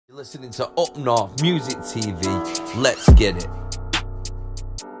You're listening to Up North Music TV. Let's get it.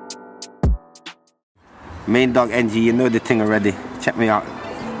 Main dog NG, you know the thing already. Check me out.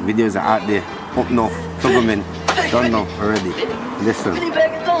 Videos are out there. Up North, plug them in. Don't know already. Listen.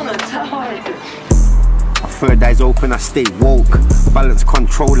 My third eye's open, I stay woke. Balance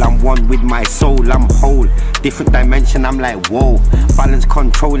control, I'm one with my soul. I'm whole. Different dimension, I'm like whoa. Balance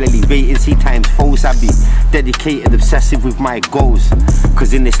control, elevating, C times foes. I be dedicated, obsessive with my goals.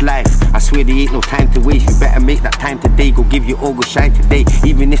 Cause in this life, I swear there ain't no time to waste. You better make that time today. Go give your all, go shine today.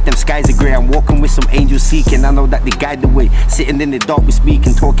 Even if them skies are grey, I'm walking with some angels seeking. I know that they guide the way. Sitting in the dark, we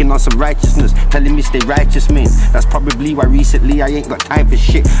speaking, talking on some righteousness, telling me stay righteous, man. That's probably why recently I ain't got time for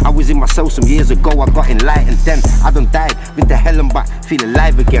shit. I was in myself some years ago, I got enlightened then. I done died, been to hell and back, feel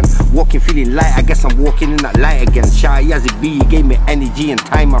alive again. Walking, feeling light, I guess I'm walking in that light again. Shy as it be, you gave me energy and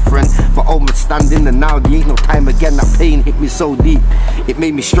time, my friend. But overstanding the now, there ain't no time again. That pain hit me so deep. It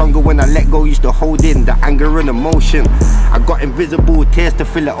made me stronger when I let go, used to hold in the anger and emotion. I got invisible tears to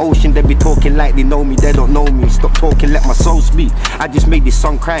fill the ocean. They be talking like they know me, they don't know me. Stop talking, let my soul speak. I just made this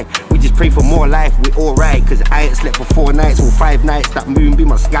song cry. We just pray for more life, we alright. Cause I ain't slept for 4 nights or 5 nights. That moon be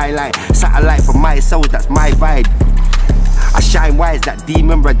my skylight. Satellite for my soul, that's my vibe. I shine wise, that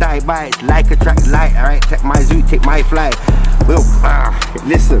demon die bites. Like attracts light, alright, take my zoo, take my flight. Well,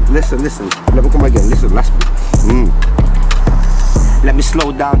 listen. Let me come again, listen, last bit. Let me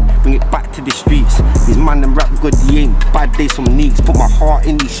slow down, bring it back to the streets. These man them rap good, they ain't bad, they some needs. Put my heart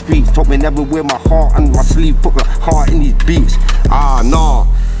in these streets, taught me never wear my heart on my sleeve. Put my heart in these beats, no.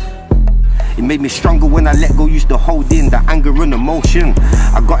 It made me stronger when I let go, used to hold in the anger and emotion.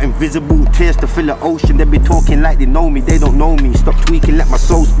 I got invisible tears to fill the ocean. They be talking like they know me, they don't know me. Stop tweaking, let my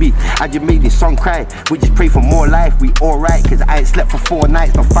soul speak. I just made this song cry. We just pray for more life, we alright. Cause I ain't slept for 4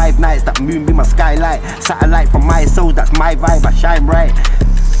 nights, not 5 nights. That moon be my skylight. Satellite for my soul, that's my vibe, I shine bright.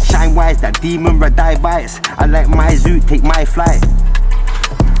 Shine wise, that demon die bites. I like my zoo, take my flight.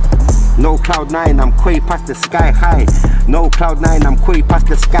 No cloud 9, I'm way past the sky high. No cloud 9, I'm way past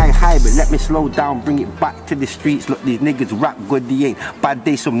the sky high. But let me slow down, bring it back to the streets. Look, these niggas rap good, they ain't bad,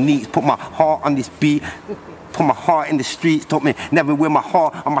 they some neats. Put my heart on this beat, put my heart in the streets. Taught me never wear my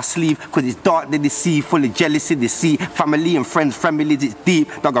heart on my sleeve. Cause it's dark, they deceive, full of jealousy, deceit. Family and friends, families, it's deep.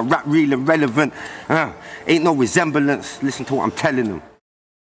 Dog, I rap real and relevant. Ain't no resemblance, listen to what I'm telling them.